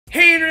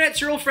Internet,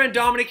 it's your old friend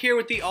Dominic here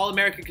with the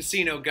All-American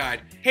Casino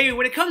Guide. Hey,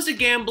 when it comes to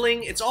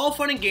gambling, it's all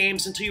fun and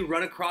games until you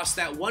run across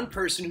that one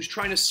person who's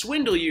trying to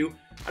swindle you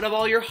out of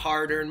all your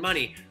hard-earned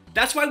money.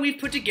 That's why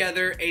we've put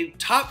together a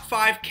top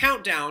 5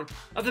 countdown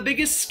of the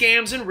biggest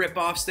scams and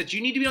ripoffs that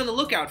you need to be on the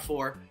lookout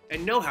for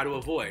and know how to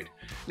avoid.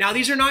 Now,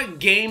 these are not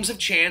games of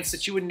chance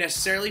that you would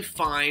necessarily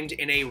find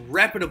in a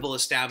reputable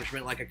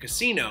establishment like a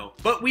casino,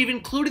 but we've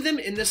included them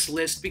in this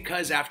list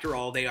because, after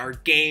all, they are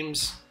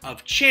games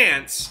of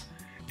chance,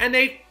 and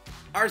they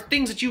are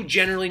things that you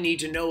generally need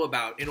to know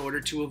about in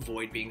order to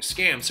avoid being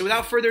scammed. So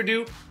without further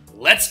ado,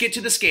 let's get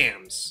to the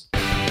scams.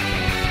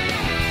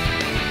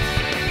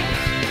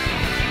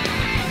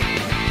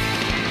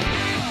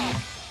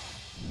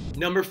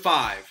 Number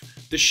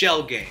 5, the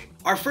shell game.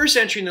 Our first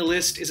entry in the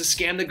list is a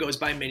scam that goes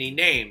by many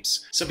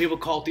names. Some people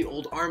call it the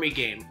old army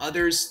game,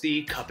 others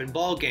the cup and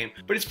ball game,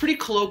 but it's pretty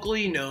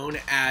colloquially known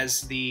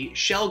as the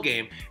shell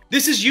game.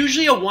 This is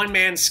usually a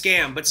one-man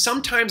scam, but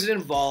sometimes it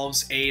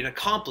involves an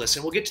accomplice,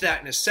 and we'll get to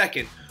that in a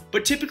second.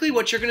 But typically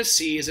what you're going to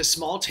see is a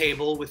small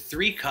table with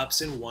 3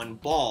 cups and 1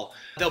 ball.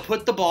 They'll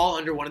put the ball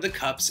under one of the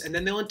cups and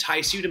then they'll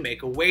entice you to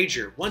make a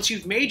wager. Once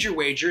you've made your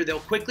wager,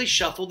 they'll quickly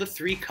shuffle the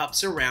 3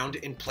 cups around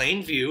in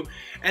plain view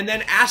and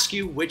then ask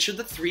you which of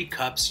the 3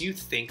 cups you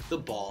think the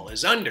ball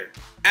is under.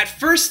 At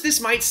first,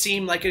 this might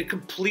seem like a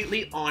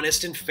completely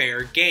honest and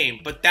fair game,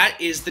 but that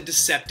is the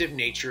deceptive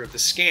nature of the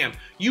scam.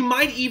 You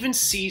might even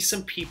see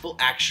some people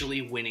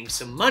actually winning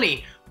some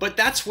money, but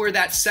that's where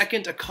that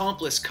second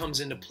accomplice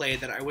comes into play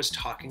that I was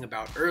talking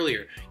about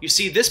earlier. You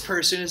see, this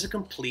person is a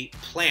complete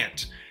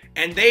plant,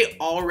 and they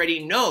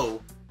already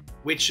know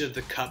which of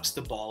the cups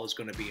the ball is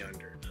going to be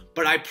under.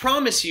 But I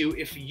promise you,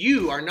 if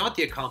you are not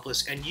the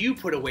accomplice and you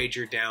put a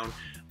wager down,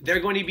 they're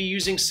going to be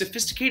using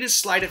sophisticated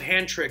sleight of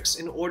hand tricks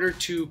in order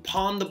to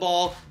pawn the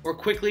ball or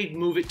quickly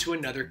move it to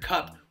another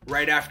cup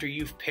right after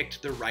you've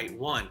picked the right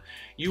one.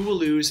 You will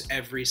lose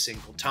every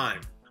single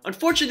time.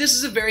 Unfortunately, this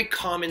is a very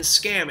common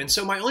scam, and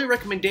so my only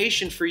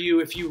recommendation for you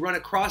if you run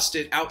across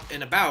it out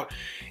and about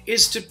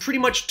is to pretty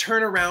much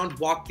turn around,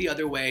 walk the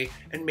other way,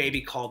 and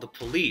maybe call the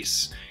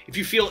police. If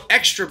you feel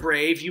extra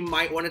brave, you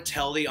might want to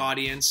tell the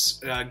audience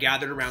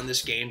gathered around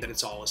this game that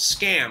it's all a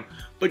scam.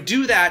 But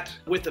do that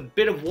with a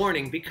bit of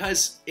warning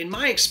because, in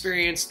my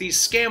experience, these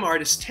scam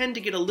artists tend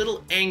to get a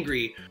little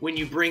angry when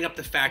you bring up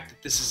the fact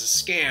that this is a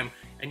scam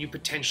and you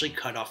potentially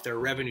cut off their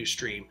revenue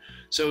stream.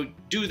 So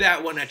do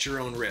that one at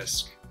your own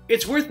risk.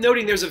 It's worth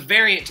noting there's a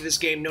variant to this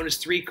game known as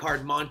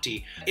 3-Card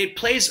Monte. It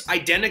plays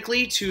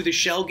identically to the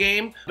shell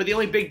game, but the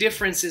only big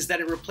difference is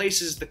that it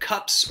replaces the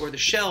cups or the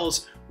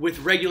shells with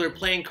regular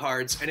playing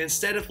cards, and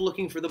instead of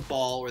looking for the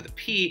ball or the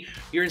P,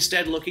 you're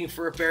instead looking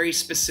for a very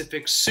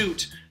specific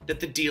suit that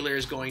the dealer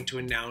is going to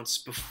announce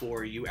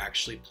before you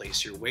actually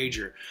place your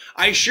wager.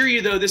 I assure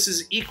you though, this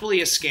is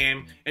equally a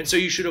scam, and so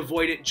you should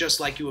avoid it just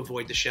like you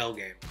avoid the shell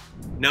game.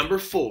 Number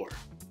 4,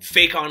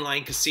 fake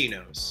online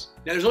casinos.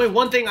 Now, there's only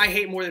one thing I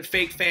hate more than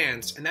fake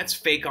fans, and that's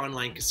fake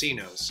online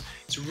casinos.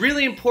 It's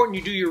really important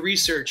you do your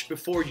research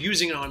before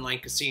using an online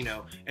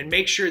casino and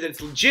make sure that it's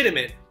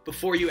legitimate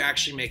before you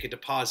actually make a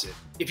deposit.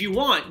 If you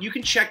want, you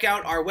can check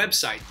out our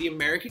website,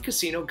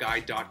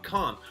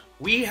 theamericacasinoguide.com.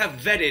 We have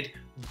vetted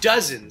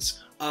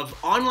dozens of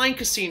online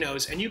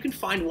casinos, and you can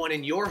find one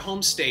in your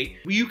home state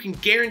where you can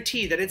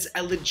guarantee that it's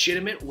a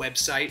legitimate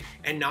website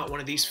and not one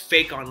of these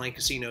fake online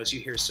casinos you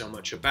hear so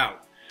much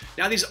about.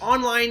 Now, these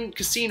online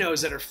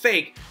casinos that are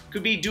fake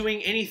could be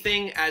doing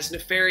anything as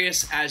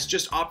nefarious as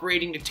just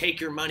operating to take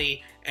your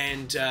money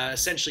and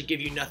essentially give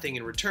you nothing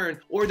in return,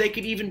 or they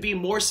could even be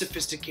more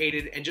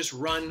sophisticated and just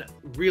run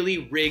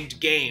really rigged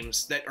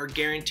games that are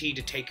guaranteed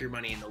to take your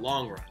money in the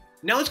long run.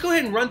 Now let's go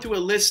ahead and run through a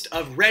list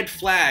of red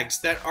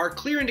flags that are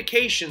clear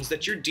indications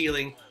that you're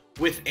dealing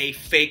with a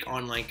fake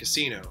online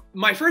casino.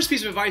 My first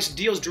piece of advice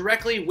deals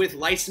directly with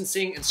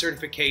licensing and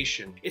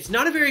certification. It's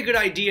not a very good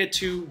idea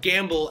to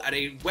gamble at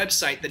a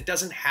website that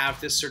doesn't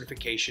have this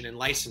certification and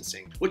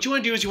licensing. What you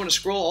want to do is you want to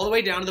scroll all the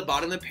way down to the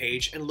bottom of the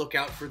page and look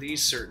out for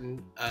these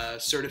certain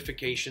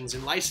certifications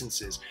and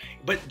licenses.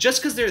 But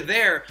just because they're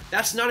there,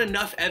 that's not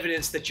enough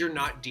evidence that you're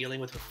not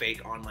dealing with a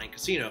fake online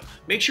casino.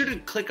 Make sure to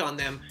click on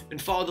them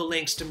and follow the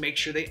links to make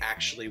sure they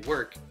actually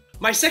work.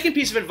 My second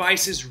piece of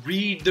advice is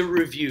read the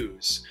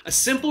reviews. A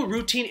simple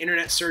routine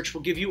internet search will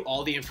give you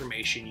all the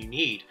information you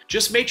need.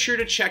 Just make sure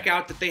to check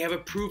out that they have a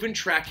proven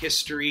track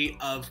history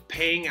of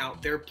paying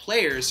out their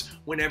players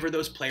whenever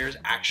those players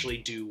actually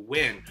do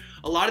win.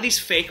 A lot of these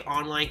fake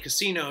online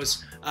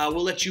casinos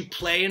will let you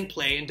play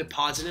and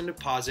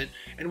deposit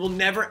and will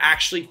never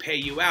actually pay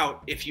you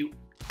out if you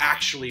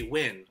actually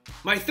win.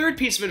 My third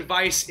piece of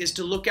advice is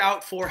to look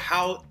out for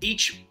how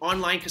each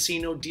online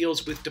casino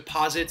deals with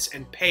deposits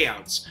and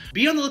payouts.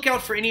 Be on the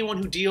lookout for anyone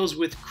who deals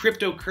with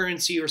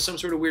cryptocurrency or some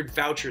sort of weird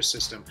voucher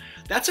system.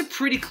 That's a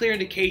pretty clear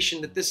indication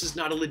that this is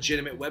not a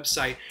legitimate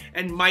website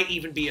and might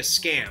even be a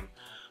scam.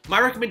 My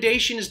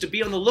recommendation is to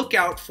be on the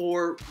lookout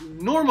for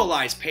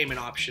normalized payment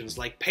options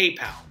like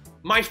PayPal.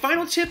 My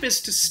final tip is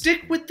to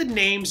stick with the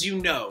names you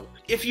know.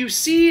 If you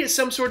see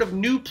some sort of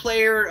new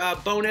player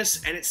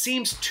bonus and it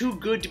seems too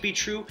good to be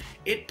true,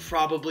 it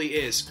probably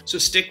is. So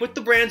stick with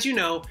the brands you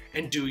know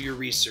and do your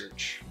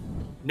research.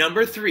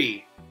 Number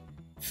 3,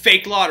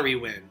 fake lottery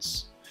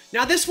wins.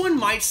 Now this one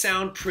might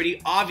sound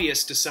pretty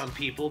obvious to some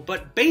people,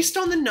 but based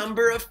on the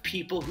number of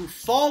people who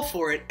fall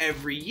for it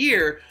every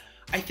year,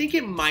 I think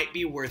it might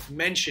be worth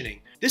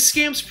mentioning. This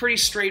scam's pretty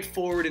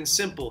straightforward and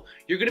simple.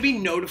 You're going to be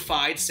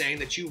notified saying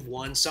that you've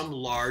won some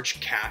large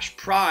cash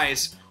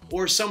prize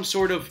or some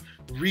sort of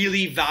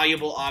really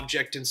valuable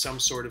object in some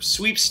sort of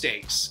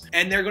sweepstakes.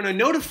 And they're going to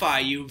notify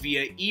you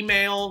via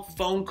email,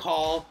 phone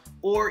call,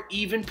 or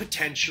even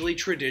potentially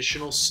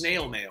traditional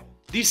snail mail.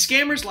 These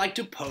scammers like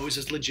to pose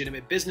as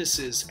legitimate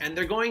businesses, and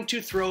they're going to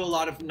throw a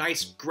lot of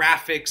nice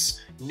graphics,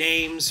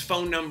 names,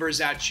 phone numbers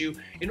at you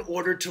in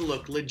order to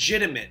look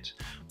legitimate.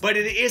 But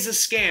it is a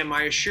scam,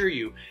 I assure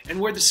you, and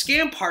where the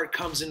scam part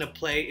comes into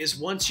play is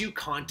once you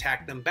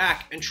contact them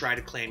back and try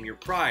to claim your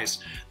prize.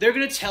 They're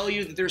going to tell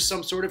you that there's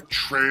some sort of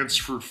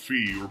transfer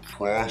fee or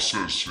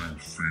processing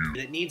fee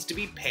that needs to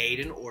be paid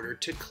in order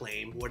to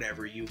claim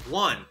whatever you've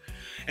won.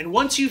 And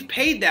once you've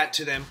paid that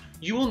to them,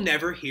 you will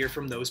never hear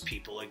from those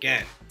people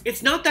again.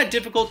 It's not that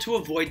difficult to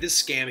avoid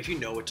this scam if you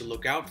know what to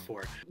look out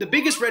for. The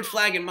biggest red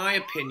flag, in my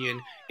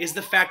opinion, is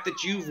the fact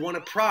that you've won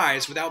a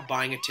prize without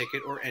buying a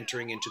ticket or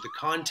entering into the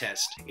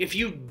contest. If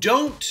you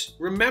don't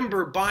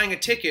remember buying a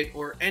ticket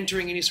or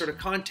entering any sort of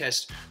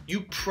contest,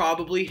 you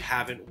probably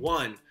haven't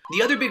won.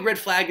 The other big red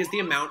flag is the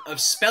amount of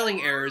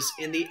spelling errors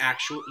in the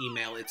actual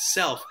email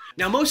itself.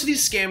 Now, most of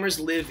these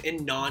scammers live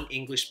in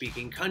non-English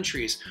speaking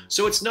countries,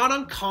 so it's not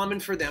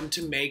uncommon for them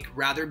to make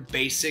rather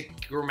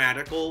basic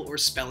grammatical or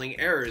spelling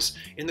errors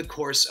in the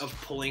course of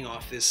pulling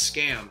off this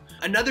scam.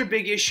 Another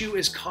big issue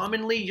is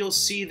commonly you'll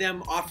see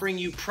them offering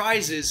you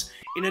prizes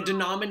in a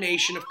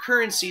denomination of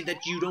currency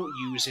that you don't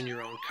use in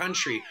your own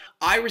country.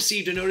 I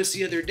received a notice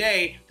the other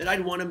day that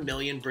I'd won £1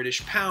 million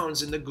British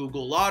pounds in the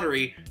Google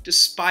lottery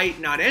despite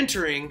not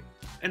entering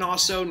and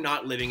also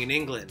not living in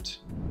England.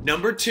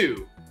 Number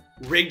 2,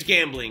 rigged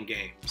gambling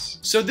games.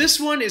 So this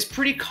one is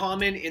pretty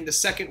common in the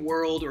second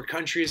world or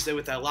countries that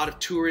with a lot of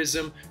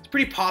tourism. It's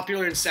pretty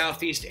popular in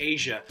Southeast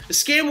Asia. The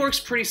scam works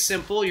pretty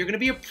simple. You're going to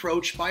be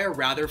approached by a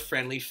rather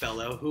friendly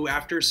fellow who,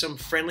 after some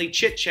friendly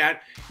chit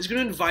chat, is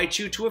going to invite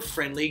you to a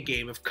friendly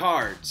game of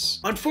cards.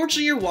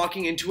 Unfortunately, you're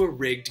walking into a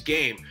rigged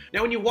game.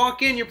 Now when you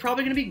walk in, you're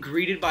probably going to be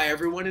greeted by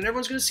everyone and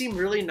everyone's going to seem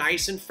really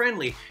nice and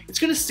friendly. It's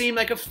going to seem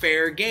like a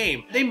fair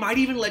game. They might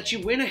even let you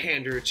win a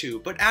hand or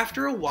two, but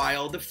after a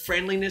while, the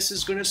friendliness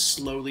is going to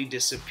slowly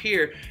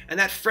disappear, and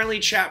that friendly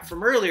chap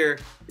from earlier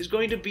is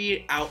going to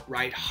be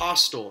outright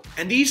hostile.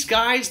 And these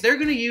guys, they're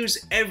going to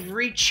use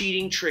every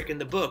cheating trick in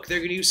the book. They're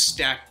going to use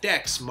stacked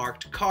decks,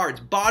 marked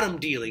cards, bottom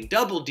dealing,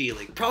 double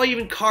dealing, probably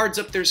even cards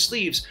up their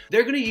sleeves.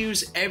 They're going to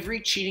use every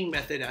cheating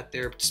method at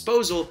their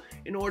disposal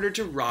in order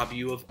to rob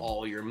you of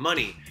all your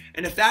money.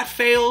 And if that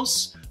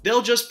fails,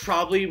 they'll just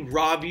probably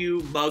rob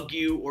you, mug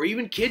you, or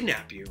even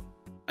kidnap you.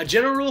 A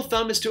general rule of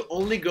thumb is to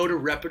only go to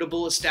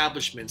reputable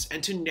establishments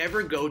and to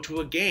never go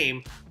to a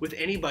game with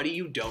anybody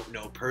you don't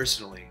know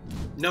personally.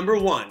 Number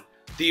 1,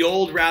 the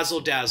old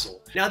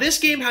razzle-dazzle. Now this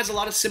game has a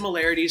lot of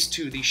similarities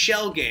to the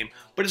shell game,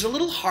 but it's a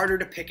little harder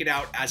to pick it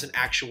out as an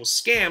actual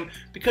scam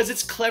because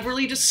it's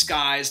cleverly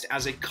disguised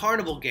as a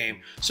carnival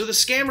game, so the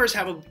scammers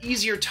have an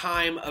easier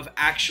time of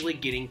actually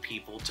getting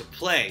people to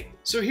play.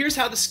 So here's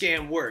how the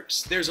scam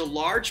works. There's a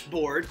large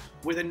board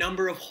with a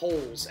number of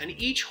holes, and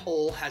each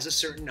hole has a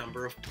certain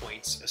number of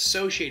points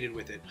associated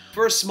with it.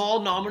 For a small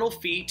nominal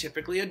fee,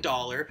 typically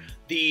 $1,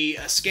 the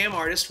scam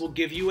artist will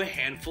give you a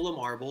handful of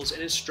marbles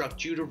and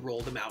instruct you to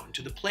roll them out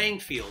into the playing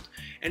field.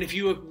 And if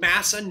you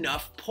amass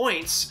enough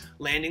points,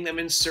 landing them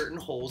in certain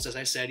holes, as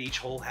I said, each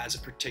hole has a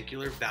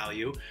particular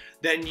value,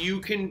 then you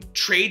can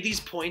trade these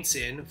points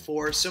in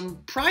for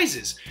some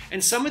prizes.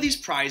 And some of these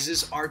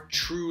prizes are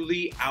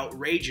truly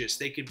outrageous.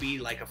 They could be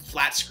like a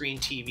flat screen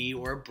TV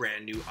or a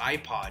brand new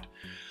iPod.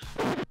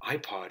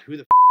 iPod? Who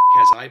the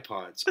has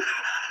iPods?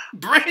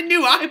 Brand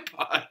new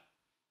iPod.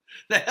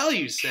 The hell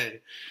you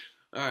say?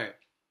 All right.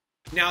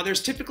 Now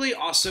there's typically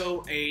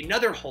also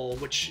another hole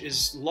which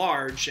is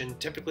large and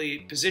typically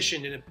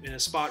positioned in a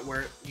spot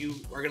where you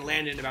are going to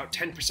land in about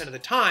 10% of the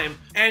time.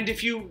 And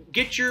if you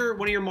get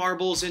one of your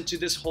marbles into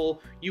this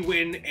hole, you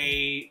win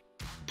a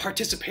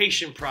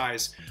participation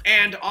prize.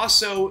 And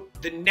also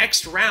the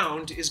next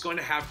round is going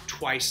to have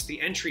twice the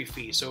entry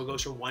fee. So it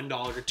goes from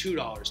 $1 to $2,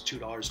 $2 to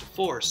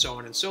 $4, so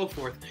on and so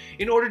forth,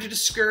 in order to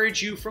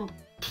discourage you from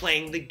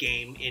playing the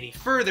game any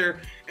further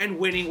and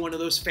winning one of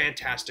those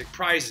fantastic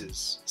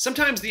prizes.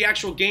 Sometimes the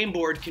actual game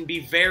board can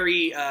be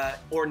very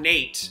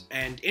ornate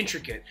and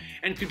intricate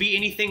and could be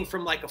anything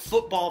from like a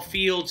football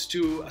field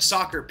to a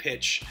soccer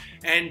pitch,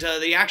 and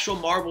the actual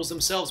marbles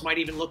themselves might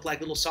even look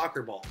like little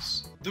soccer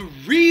balls. The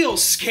real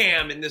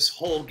scam in this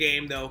whole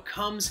game though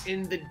comes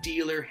in the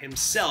dealer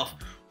himself,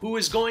 who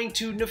is going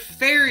to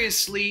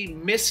nefariously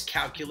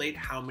miscalculate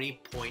how many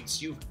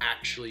points you've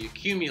actually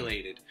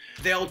accumulated.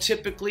 They'll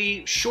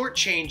typically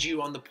shortchange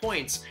you on the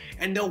points,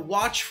 and they'll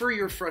watch for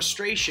your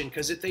frustration,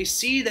 because if they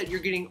see that you're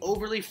getting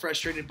overly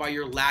frustrated by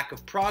your lack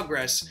of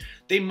progress,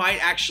 they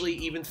might actually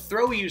even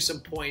throw you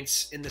some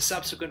points in the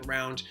subsequent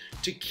round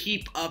to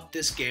keep up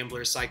this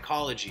gambler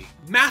psychology.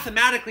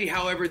 Mathematically,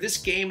 however, this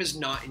game is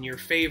not in your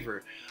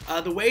favor.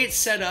 The way it's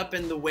set up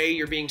and the way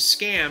you're being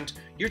scammed,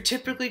 you're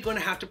typically going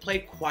to have to play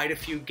quite a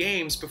few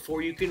games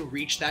before you can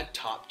reach that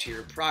top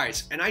tier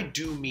prize. And I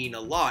do mean a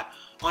lot.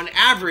 On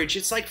average,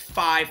 it's like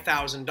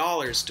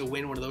 $5,000 to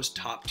win one of those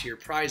top tier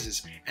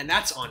prizes, and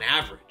that's on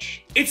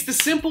average. It's the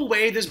simple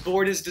way this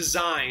board is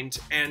designed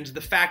and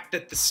the fact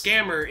that the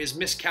scammer is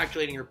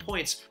miscalculating your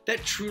points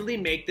that truly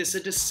make this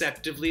a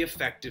deceptively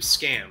effective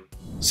scam.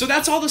 So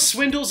that's all the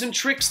swindles and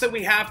tricks that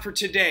we have for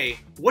today.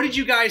 What did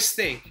you guys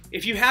think?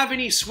 If you have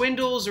any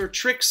swindles or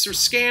tricks or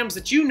scams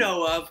that you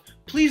know of,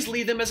 please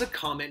leave them as a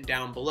comment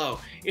down below.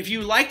 If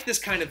you liked this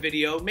kind of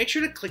video, make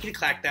sure to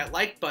clickety-clack that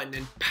like button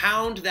and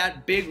pound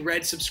that big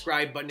red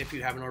subscribe button if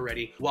you haven't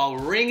already, while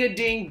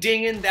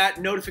ring-a-ding-dinging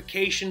that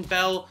notification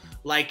bell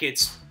like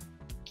it's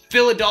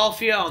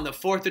Philadelphia on the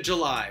 4th of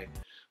July.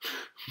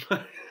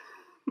 I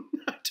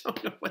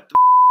don't know what the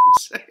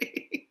I'm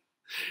saying.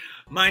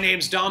 My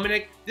name's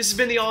Dominic. This has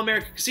been the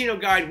All-American Casino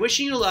Guide,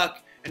 wishing you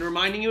luck and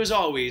reminding you as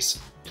always,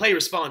 play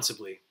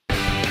responsibly.